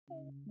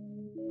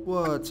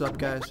What's up,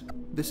 guys?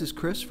 This is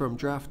Chris from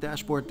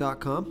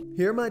DraftDashboard.com.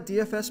 Here are my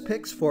DFS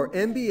picks for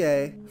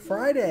NBA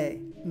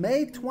Friday,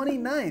 May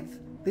 29th.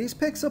 These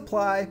picks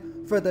apply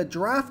for the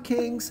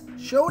DraftKings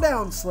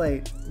Showdown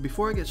slate.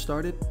 Before I get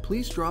started,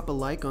 please drop a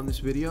like on this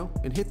video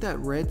and hit that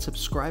red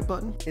subscribe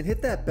button and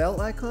hit that bell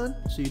icon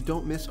so you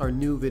don't miss our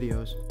new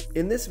videos.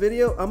 In this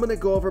video, I'm going to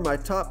go over my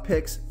top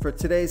picks for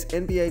today's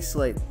NBA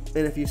slate.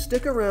 And if you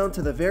stick around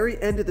to the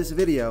very end of this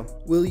video,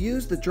 we'll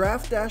use the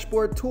Draft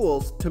Dashboard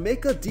tools to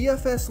make a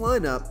DFS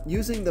lineup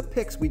using the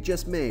picks we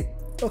just made.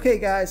 Okay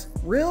guys,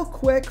 real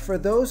quick for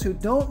those who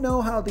don't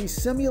know how these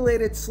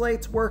simulated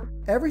slates work,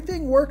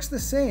 everything works the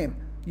same.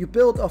 You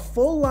build a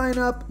full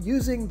lineup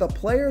using the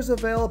players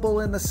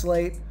available in the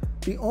slate.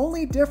 The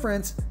only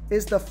difference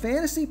is the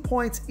fantasy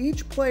points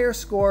each player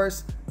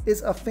scores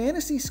is a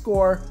fantasy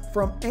score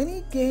from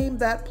any game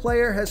that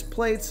player has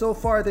played so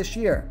far this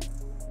year.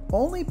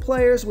 Only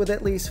players with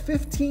at least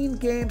 15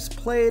 games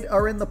played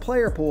are in the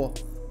player pool.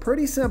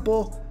 Pretty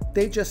simple,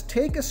 they just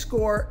take a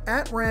score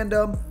at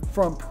random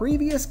from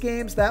previous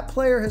games that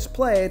player has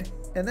played,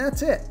 and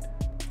that's it.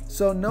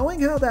 So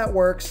knowing how that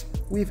works,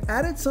 we've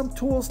added some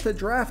tools to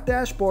Draft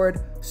Dashboard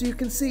so you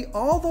can see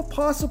all the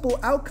possible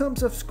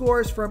outcomes of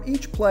scores from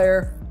each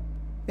player,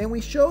 and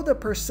we show the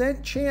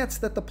percent chance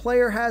that the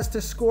player has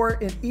to score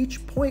in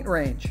each point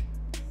range.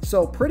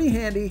 So pretty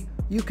handy.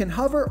 You can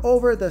hover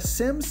over the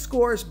Sim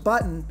Scores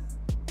button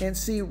and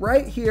see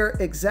right here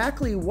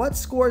exactly what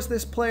scores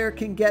this player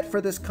can get for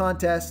this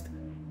contest.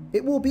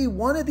 It will be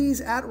one of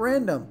these at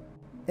random.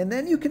 And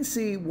then you can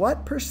see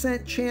what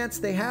percent chance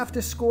they have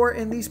to score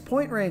in these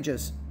point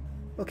ranges.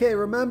 Okay,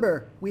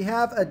 remember, we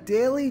have a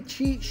daily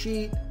cheat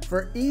sheet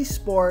for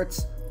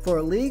esports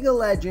for League of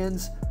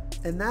Legends,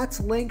 and that's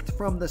linked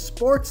from the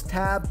Sports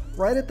tab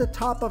right at the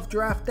top of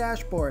Draft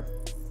Dashboard.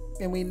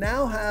 And we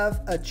now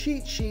have a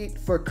cheat sheet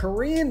for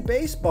Korean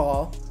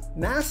baseball,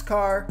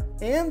 NASCAR,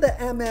 and the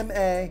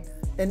MMA,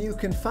 and you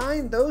can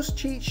find those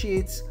cheat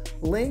sheets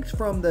linked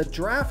from the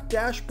Draft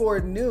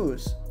Dashboard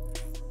news.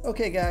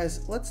 Okay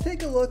guys, let's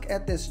take a look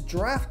at this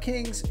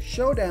DraftKings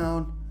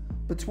Showdown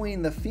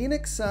between the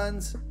Phoenix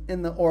Suns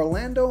and the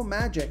Orlando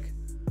Magic.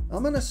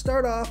 I'm going to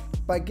start off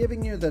by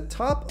giving you the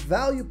top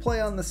value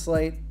play on the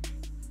slate.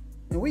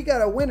 And we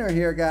got a winner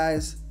here,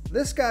 guys.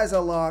 This guy's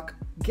a lock.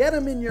 Get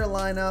him in your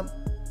lineup.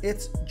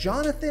 It's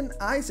Jonathan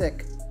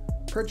Isaac,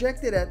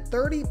 projected at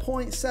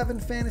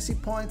 30.7 fantasy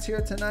points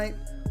here tonight.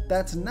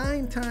 That's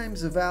 9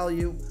 times the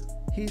value.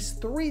 He's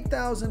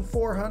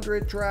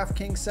 3,400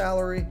 DraftKings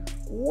salary,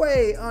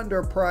 way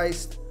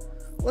underpriced.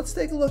 Let's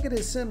take a look at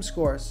his sim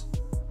scores.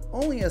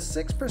 Only a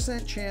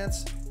 6%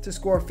 chance to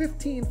score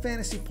 15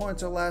 fantasy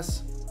points or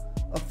less,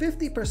 a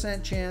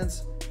 50%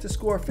 chance to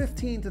score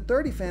 15 to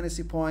 30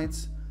 fantasy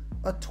points,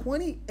 a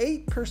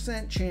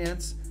 28%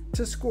 chance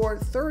to score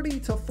 30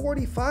 to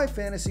 45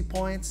 fantasy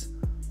points,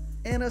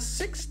 and a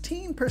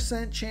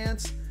 16%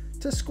 chance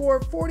to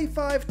score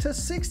 45 to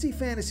 60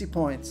 fantasy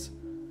points.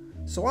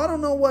 So I don't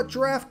know what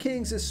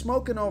DraftKings is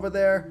smoking over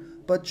there,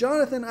 but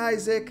Jonathan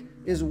Isaac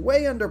is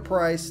way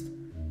underpriced.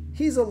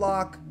 He's a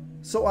lock,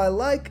 so I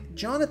like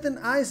Jonathan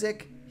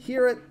Isaac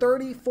here at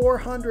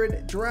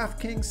 3,400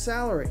 DraftKings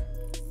salary.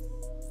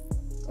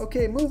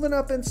 Okay, moving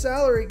up in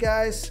salary,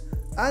 guys.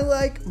 I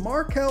like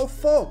Markelle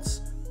Fultz,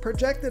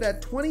 projected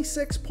at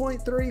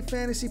 26.3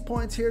 fantasy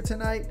points here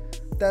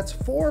tonight. That's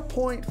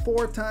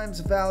 4.4 times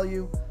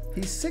value.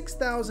 He's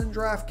 6,000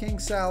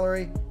 DraftKings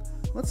salary.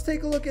 Let's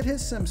take a look at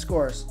his sim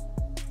scores.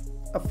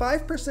 A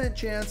 5%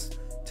 chance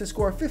to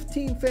score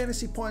 15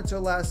 fantasy points or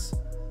less,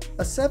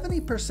 a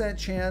 70%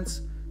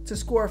 chance to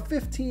score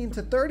 15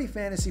 to 30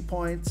 fantasy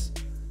points,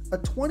 a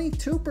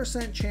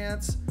 22%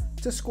 chance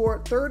to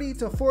score 30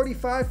 to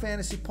 45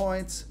 fantasy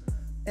points,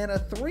 and a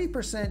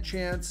 3%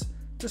 chance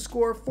to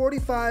score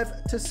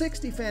 45 to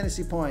 60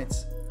 fantasy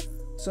points.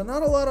 So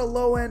not a lot of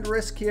low-end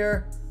risk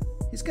here.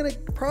 He's going to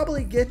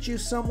probably get you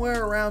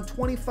somewhere around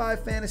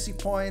 25 fantasy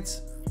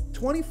points,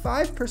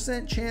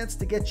 25% chance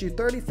to get you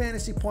 30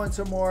 fantasy points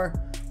or more.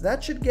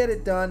 That should get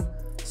it done.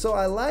 So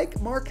I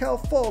like Markelle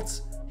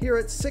Fultz here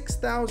at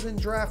 6,000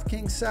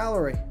 DraftKings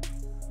salary.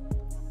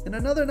 And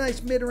another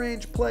nice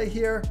mid-range play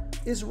here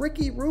is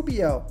Ricky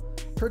Rubio,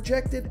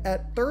 projected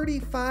at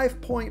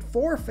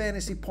 35.4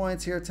 fantasy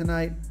points here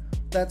tonight.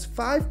 That's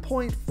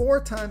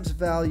 5.4 times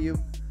value.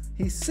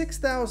 He's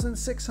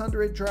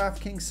 6,600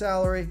 DraftKings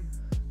salary.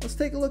 Let's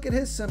take a look at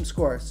his sim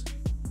scores.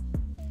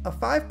 A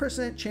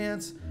 5%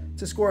 chance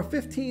to score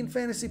 15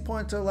 fantasy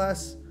points or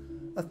less,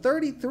 a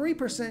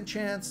 33%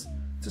 chance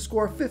to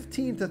score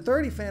 15 to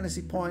 30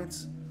 fantasy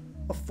points,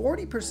 a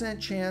 40%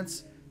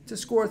 chance to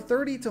score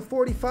 30 to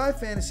 45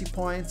 fantasy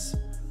points,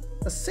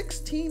 a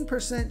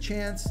 16%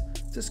 chance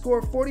to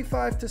score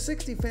 45 to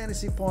 60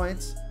 fantasy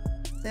points,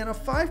 and a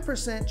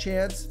 5%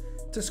 chance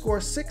to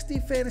score 60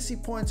 fantasy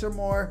points or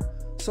more.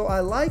 So I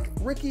like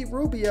Ricky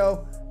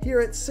Rubio here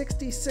at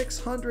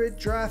 6,600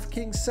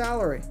 DraftKings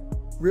salary.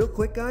 Real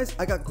quick guys,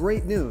 I got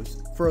great news.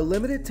 For a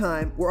limited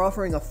time, we're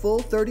offering a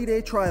full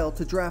 30-day trial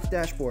to Draft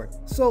Dashboard.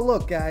 So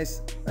look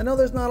guys, I know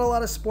there's not a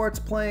lot of sports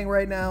playing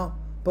right now,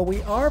 but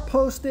we are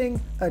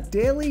posting a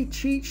daily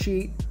cheat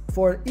sheet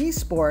for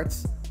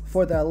esports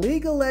for the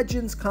League of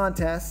Legends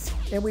contests,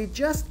 and we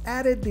just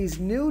added these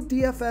new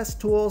DFS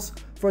tools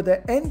for the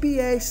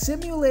NBA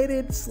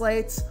simulated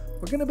slates.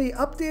 We're going to be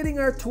updating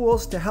our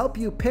tools to help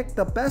you pick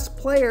the best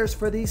players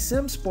for these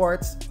sim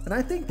sports, and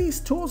I think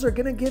these tools are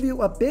going to give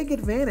you a big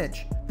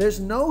advantage. There's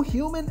no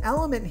human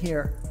element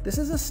here. This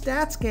is a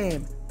stats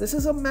game. This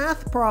is a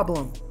math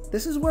problem.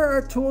 This is where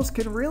our tools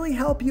can really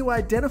help you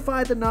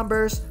identify the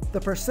numbers, the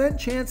percent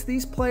chance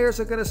these players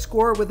are going to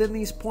score within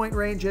these point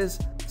ranges,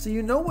 so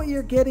you know what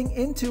you're getting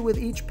into with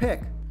each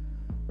pick.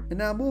 And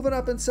now moving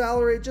up in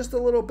salary just a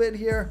little bit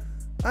here,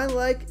 I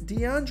like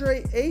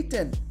DeAndre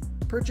Ayton,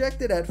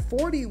 projected at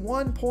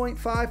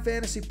 41.5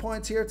 fantasy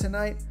points here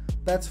tonight.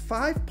 That's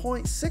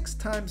 5.6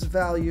 times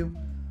value.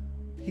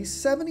 He's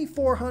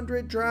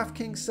 7,400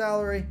 DraftKings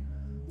salary.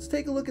 Let's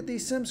take a look at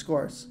these sim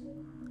scores.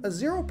 A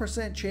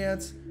 0%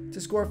 chance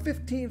to score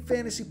 15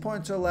 fantasy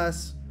points or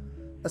less.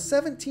 A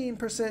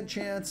 17%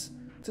 chance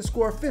to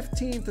score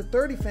 15 to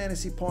 30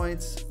 fantasy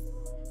points.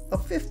 A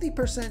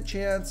 50%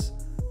 chance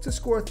to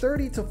score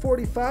 30 to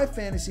 45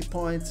 fantasy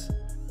points.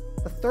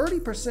 A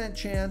 30%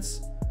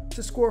 chance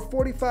to score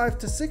 45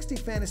 to 60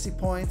 fantasy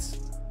points,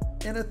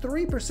 and a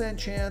 3%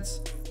 chance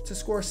to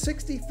score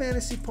 60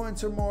 fantasy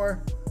points or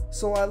more.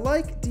 So I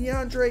like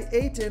DeAndre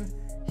Ayton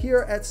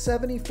here at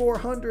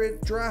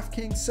 7,400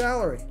 DraftKings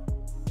salary.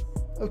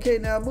 Okay,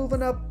 now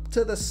moving up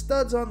to the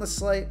studs on the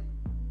slate,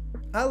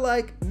 I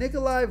like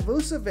Nikolai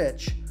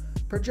Vucevic,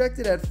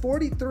 projected at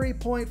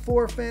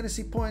 43.4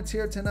 fantasy points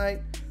here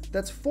tonight.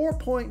 That's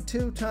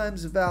 4.2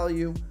 times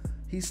value.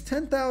 He's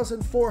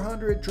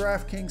 10,400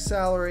 DraftKings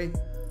salary.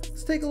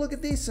 Let's take a look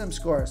at these sim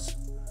scores.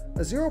 A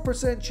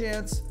 0%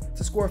 chance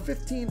to score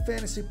 15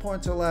 fantasy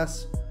points or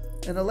less,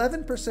 an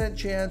 11%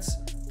 chance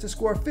to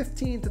score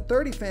 15 to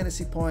 30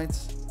 fantasy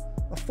points,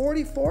 a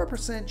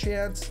 44%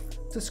 chance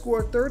to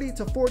score 30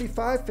 to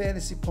 45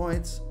 fantasy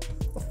points,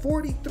 a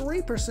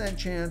 43%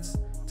 chance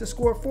to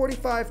score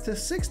 45 to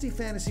 60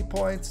 fantasy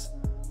points,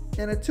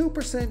 and a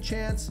 2%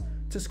 chance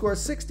to score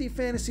 60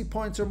 fantasy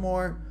points or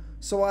more.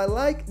 So I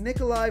like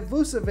Nikolai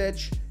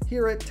Vucevic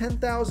here at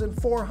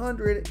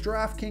 10,400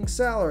 DraftKings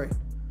salary.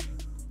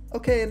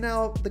 Okay, and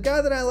now the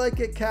guy that I like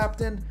at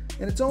captain,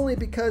 and it's only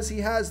because he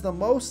has the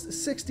most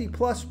 60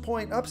 plus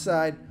point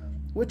upside,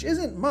 which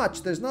isn't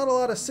much. There's not a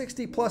lot of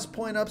 60 plus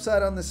point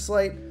upside on this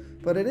slate,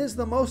 but it is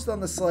the most on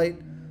the slate.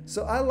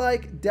 So I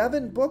like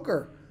Devin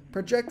Booker,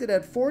 projected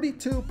at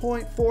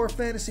 42.4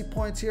 fantasy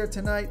points here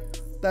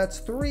tonight. That's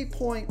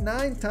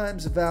 3.9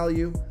 times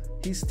value.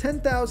 He's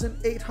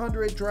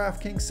 10,800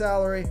 DraftKings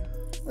salary.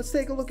 Let's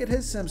take a look at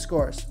his sim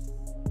scores.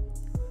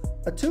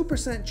 A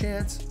 2%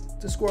 chance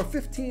to score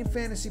 15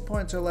 fantasy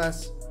points or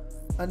less,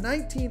 a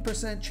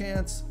 19%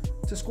 chance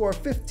to score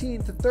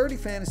 15 to 30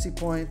 fantasy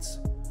points,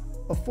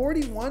 a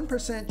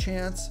 41%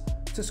 chance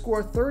to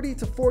score 30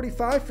 to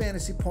 45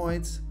 fantasy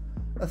points,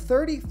 a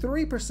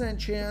 33%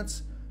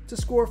 chance to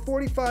score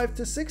 45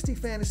 to 60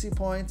 fantasy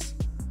points,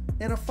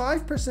 and a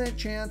 5%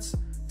 chance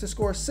to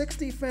score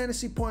 60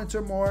 fantasy points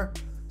or more.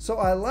 So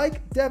I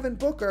like Devin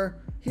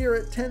Booker here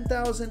at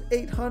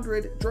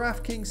 10,800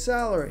 DraftKings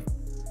salary.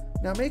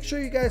 Now make sure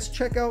you guys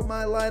check out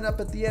my lineup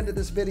at the end of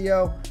this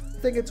video. I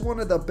think it's one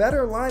of the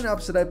better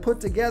lineups that I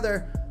put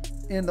together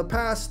in the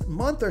past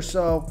month or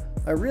so.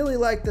 I really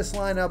like this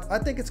lineup. I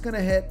think it's going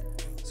to hit.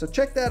 So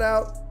check that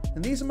out.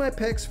 And these are my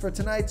picks for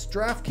tonight's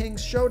DraftKings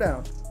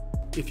Showdown.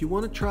 If you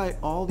want to try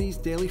all these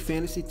daily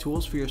fantasy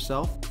tools for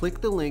yourself,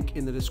 click the link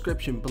in the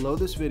description below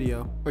this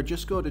video or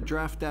just go to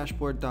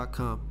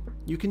draftdashboard.com.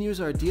 You can use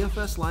our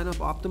DFS lineup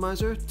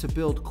optimizer to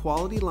build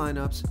quality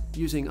lineups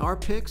using our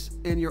picks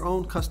and your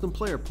own custom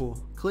player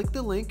pool. Click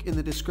the link in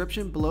the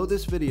description below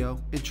this video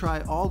and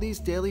try all these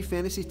daily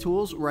fantasy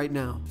tools right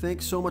now.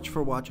 Thanks so much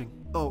for watching.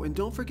 Oh, and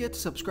don't forget to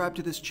subscribe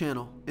to this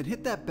channel and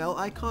hit that bell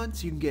icon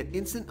so you can get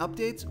instant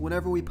updates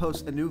whenever we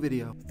post a new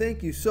video.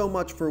 Thank you so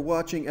much for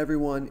watching,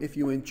 everyone. If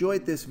you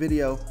enjoyed this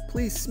video,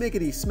 please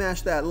smickety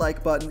smash that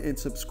like button and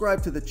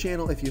subscribe to the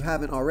channel if you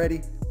haven't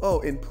already.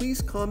 Oh, and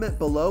please comment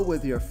below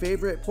with your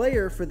favorite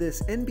player for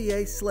this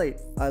NBA slate.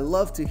 I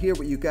love to hear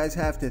what you guys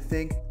have to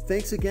think.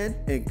 Thanks again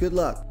and good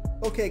luck.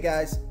 Okay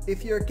guys,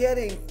 if you're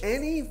getting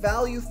any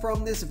value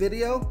from this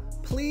video,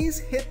 please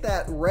hit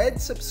that red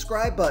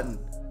subscribe button.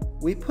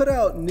 We put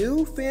out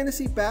new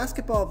fantasy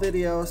basketball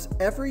videos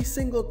every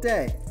single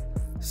day.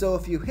 So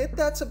if you hit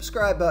that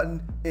subscribe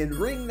button and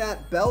ring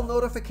that bell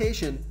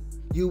notification,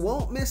 you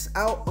won't miss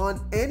out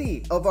on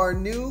any of our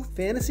new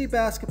fantasy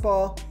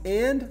basketball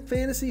and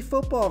fantasy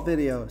football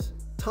videos.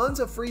 Tons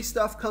of free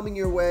stuff coming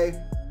your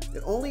way.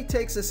 It only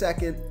takes a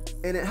second,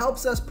 and it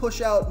helps us push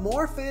out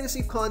more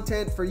fantasy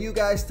content for you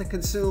guys to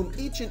consume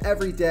each and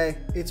every day.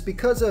 It's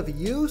because of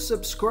you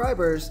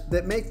subscribers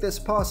that make this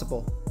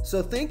possible.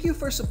 So thank you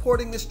for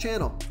supporting this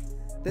channel.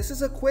 This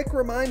is a quick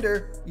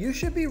reminder, you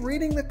should be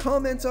reading the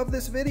comments of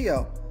this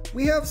video.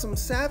 We have some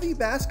savvy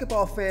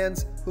basketball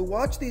fans who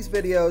watch these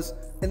videos,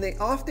 and they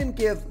often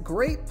give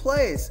great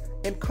plays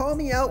and call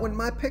me out when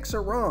my picks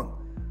are wrong.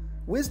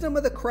 Wisdom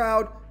of the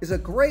Crowd is a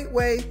great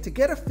way to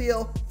get a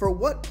feel for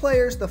what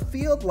players the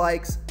field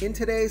likes in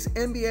today's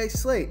NBA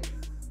slate.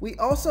 We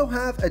also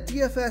have a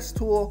DFS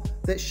tool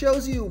that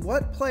shows you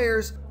what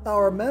players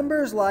our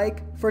members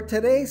like for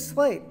today's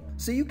slate,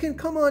 so you can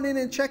come on in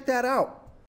and check that out.